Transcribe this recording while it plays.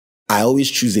I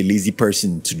always choose a lazy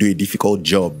person to do a difficult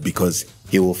job because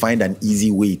he will find an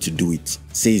easy way to do it,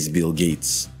 says Bill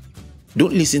Gates.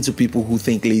 Don't listen to people who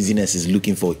think laziness is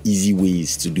looking for easy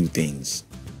ways to do things.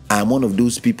 I am one of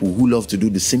those people who love to do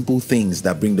the simple things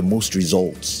that bring the most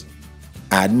results.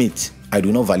 I admit I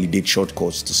do not validate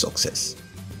shortcuts to success,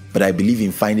 but I believe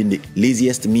in finding the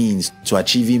laziest means to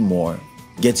achieving more,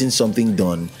 getting something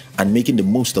done, and making the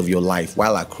most of your life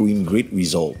while accruing great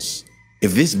results.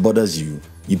 If this bothers you,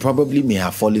 you probably may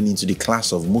have fallen into the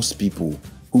class of most people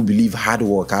who believe hard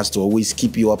work has to always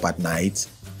keep you up at night,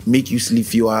 make you sleep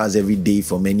few hours every day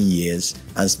for many years,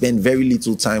 and spend very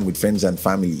little time with friends and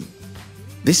family.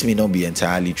 This may not be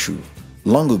entirely true.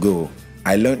 Long ago,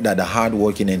 I learned that the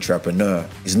hard-working entrepreneur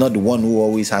is not the one who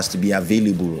always has to be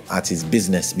available at his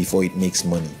business before it makes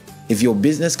money. If your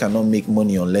business cannot make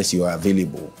money unless you are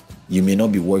available, you may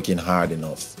not be working hard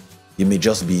enough. You may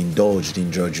just be indulged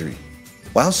in drudgery.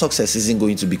 While success isn't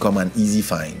going to become an easy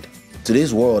find,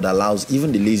 today's world allows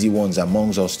even the lazy ones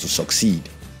amongst us to succeed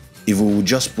if we will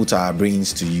just put our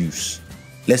brains to use.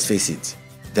 Let's face it,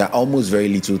 there are almost very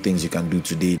little things you can do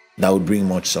today that would bring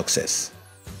much success.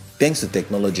 Thanks to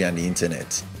technology and the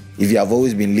internet, if you have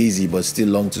always been lazy but still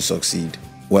long to succeed,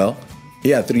 well,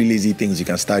 here are 3 lazy things you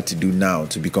can start to do now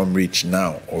to become rich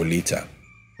now or later.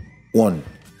 1.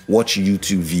 Watch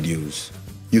YouTube videos.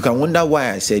 You can wonder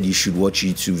why I said you should watch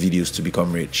YouTube videos to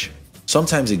become rich. Some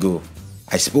time ago,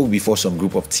 I spoke before some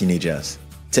group of teenagers,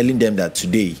 telling them that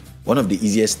today, one of the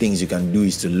easiest things you can do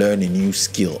is to learn a new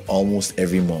skill almost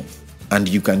every month, and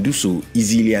you can do so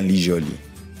easily and leisurely.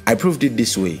 I proved it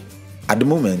this way. At the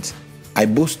moment, I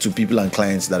boast to people and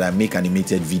clients that I make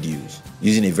animated videos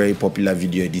using a very popular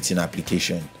video editing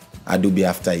application, Adobe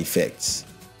After Effects.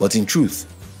 But in truth,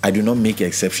 I do not make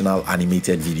exceptional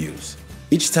animated videos.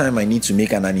 Each time I need to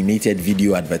make an animated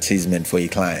video advertisement for a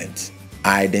client,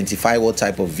 I identify what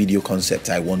type of video concept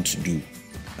I want to do,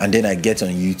 and then I get on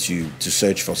YouTube to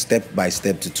search for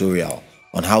step-by-step tutorial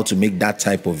on how to make that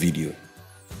type of video.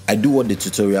 I do what the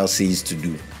tutorial says to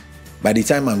do. By the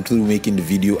time I'm through making the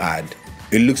video ad,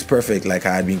 it looks perfect, like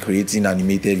I had been creating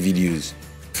animated videos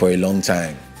for a long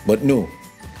time. But no,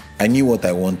 I knew what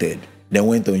I wanted, then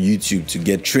went on YouTube to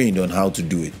get trained on how to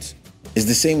do it. It's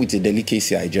the same with a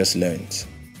delicacy I just learned.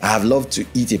 I have loved to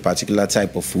eat a particular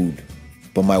type of food,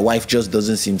 but my wife just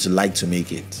doesn't seem to like to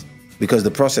make it because the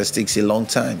process takes a long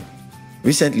time.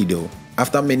 Recently though,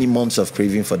 after many months of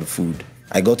craving for the food,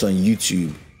 I got on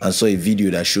YouTube and saw a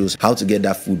video that shows how to get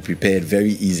that food prepared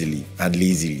very easily and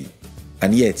lazily,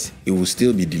 and yet it will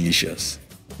still be delicious.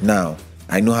 Now,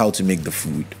 I know how to make the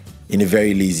food in a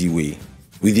very lazy way,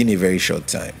 within a very short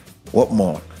time. What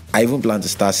more, I even plan to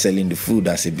start selling the food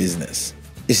as a business.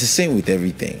 It's the same with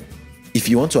everything. If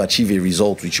you want to achieve a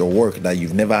result with your work that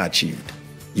you've never achieved,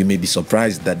 you may be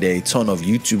surprised that there are a ton of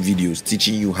YouTube videos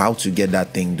teaching you how to get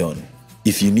that thing done.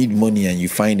 If you need money and you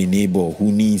find a neighbor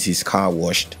who needs his car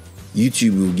washed,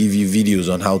 YouTube will give you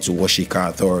videos on how to wash a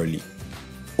car thoroughly.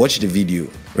 Watch the video,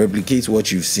 replicate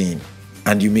what you've seen,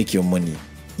 and you make your money.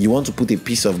 You want to put a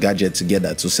piece of gadget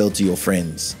together to sell to your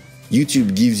friends.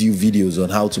 YouTube gives you videos on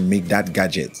how to make that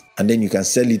gadget, and then you can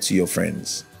sell it to your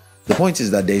friends. The point is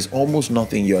that there is almost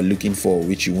nothing you are looking for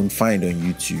which you won't find on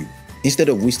YouTube. Instead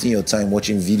of wasting your time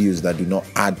watching videos that do not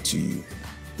add to you,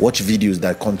 watch videos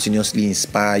that continuously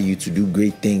inspire you to do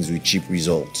great things with cheap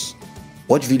results.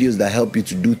 Watch videos that help you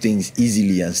to do things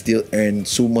easily and still earn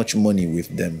so much money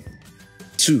with them.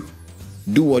 2.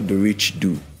 Do what the rich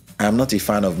do. I am not a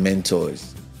fan of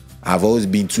mentors. I've always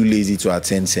been too lazy to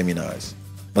attend seminars,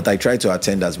 but I try to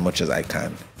attend as much as I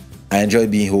can. I enjoy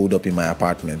being holed up in my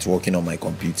apartment working on my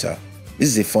computer. This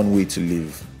is a fun way to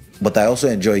live, but I also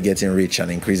enjoy getting rich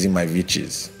and increasing my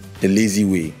riches, the lazy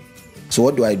way. So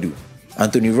what do?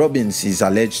 Anthony Robbins is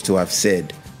alleged to have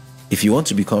said, if you want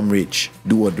to become rich,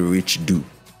 do what the rich do.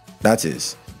 That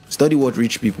is, study what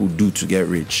rich people do to get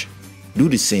rich. Do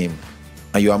the same,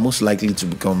 and you are most likely to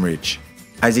become rich.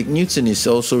 Isaac Newton is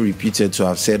also reputed to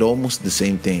have said almost the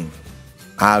same thing.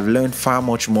 I have learned far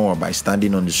much more by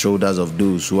standing on the shoulders of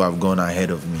those who have gone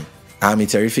ahead of me. I am a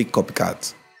terrific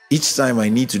copycat. Each time I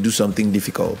need to do something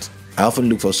difficult, I often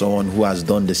look for someone who has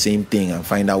done the same thing and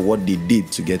find out what they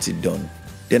did to get it done.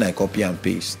 Then I copy and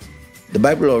paste. The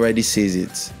Bible already says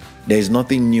it. There is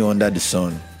nothing new under the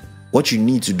sun. What you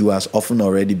need to do has often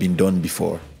already been done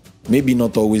before. Maybe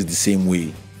not always the same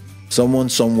way. Someone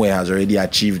somewhere has already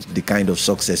achieved the kind of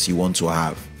success you want to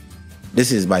have.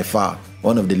 This is by far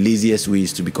one of the laziest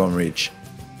ways to become rich.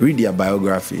 Read their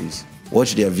biographies,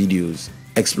 watch their videos,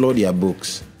 explore their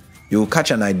books. You will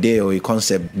catch an idea or a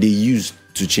concept they used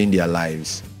to change their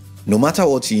lives. No matter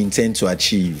what you intend to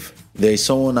achieve, there is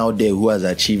someone out there who has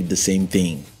achieved the same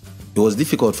thing. It was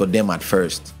difficult for them at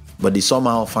first, but they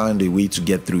somehow found a way to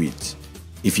get through it.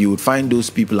 If you would find those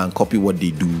people and copy what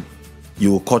they do,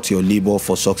 you will cut your labor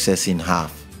for success in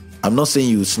half. I'm not saying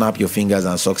you will snap your fingers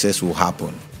and success will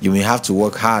happen. You may have to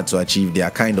work hard to achieve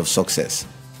their kind of success,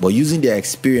 but using their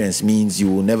experience means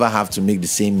you will never have to make the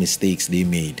same mistakes they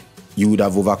made. You would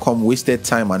have overcome wasted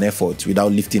time and effort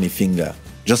without lifting a finger,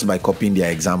 just by copying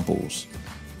their examples.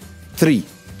 3.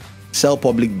 Sell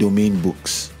public domain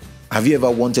books. Have you ever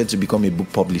wanted to become a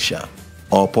book publisher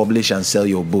or publish and sell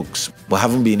your books but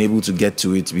haven't been able to get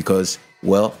to it because,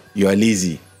 well, you are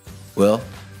lazy? Well,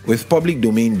 with public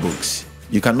domain books,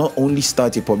 you can not only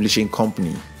start a publishing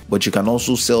company, but you can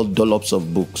also sell dollops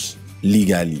of books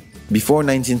legally. Before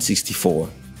 1964,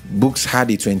 books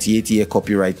had a 28-year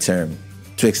copyright term.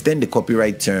 To extend the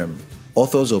copyright term,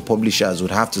 authors or publishers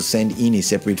would have to send in a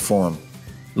separate form.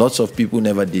 Lots of people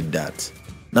never did that.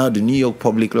 Now, the New York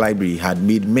Public Library had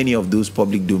made many of those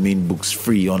public domain books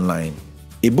free online.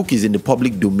 A book is in the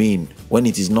public domain when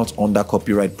it is not under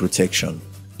copyright protection.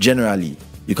 Generally,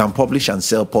 you can publish and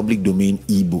sell public domain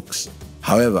ebooks.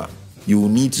 However, you will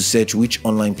need to search which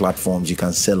online platforms you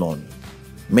can sell on.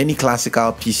 Many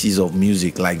classical pieces of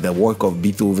music like the work of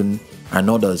Beethoven and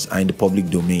others are in the public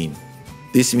domain.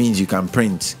 This means you can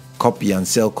print, copy and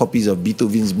sell copies of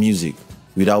Beethoven's music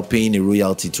without paying a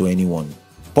royalty to anyone.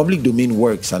 Public domain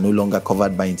works are no longer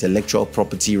covered by intellectual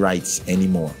property rights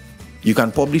anymore. You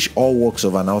can publish all works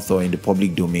of an author in the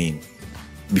public domain.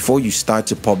 Before you start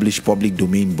to publish public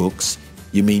domain books,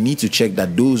 you may need to check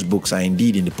that those books are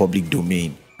indeed in the public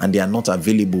domain and they are not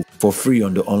available for free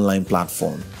on the online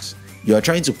platforms you are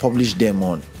trying to publish them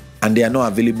on, and they are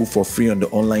not available for free on the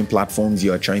online platforms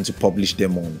you are trying to publish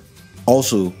them on.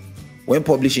 Also, when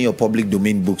publishing your public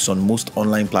domain books on most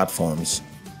online platforms,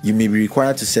 you may be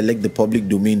required to select the public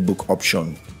domain book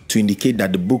option to indicate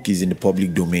that the book is in the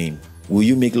public domain. Will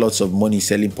you make lots of money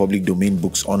selling public domain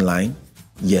books online?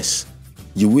 Yes,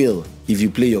 you will if you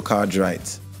play your cards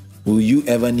right. Will you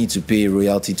ever need to pay a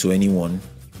royalty to anyone?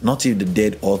 Not if the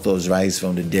dead authors rise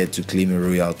from the dead to claim a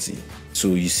royalty.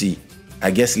 So you see, I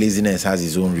guess laziness has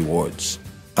its own rewards.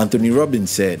 Anthony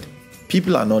Robbins said,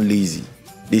 "People are not lazy.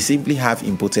 They simply have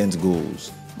impotent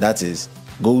goals. That is,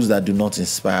 goals that do not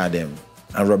inspire them."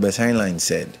 And Robert Heinlein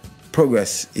said,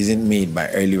 "Progress isn't made by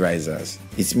early risers.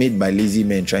 It's made by lazy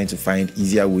men trying to find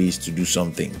easier ways to do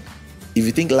something." If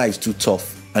you think life is too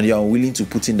tough and you are unwilling to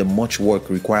put in the much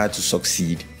work required to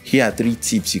succeed, here are 3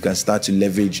 tips you can start to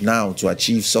leverage now to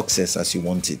achieve success as you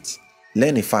want it.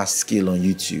 Learn a fast skill on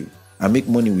YouTube and make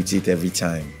money with it every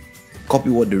time. Copy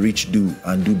what the rich do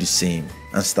and do the same,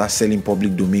 and start selling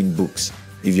public domain books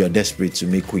if you are desperate to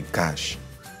make quick cash.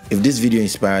 If this video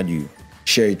inspired you,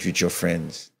 share it with your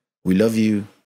friends. We love you.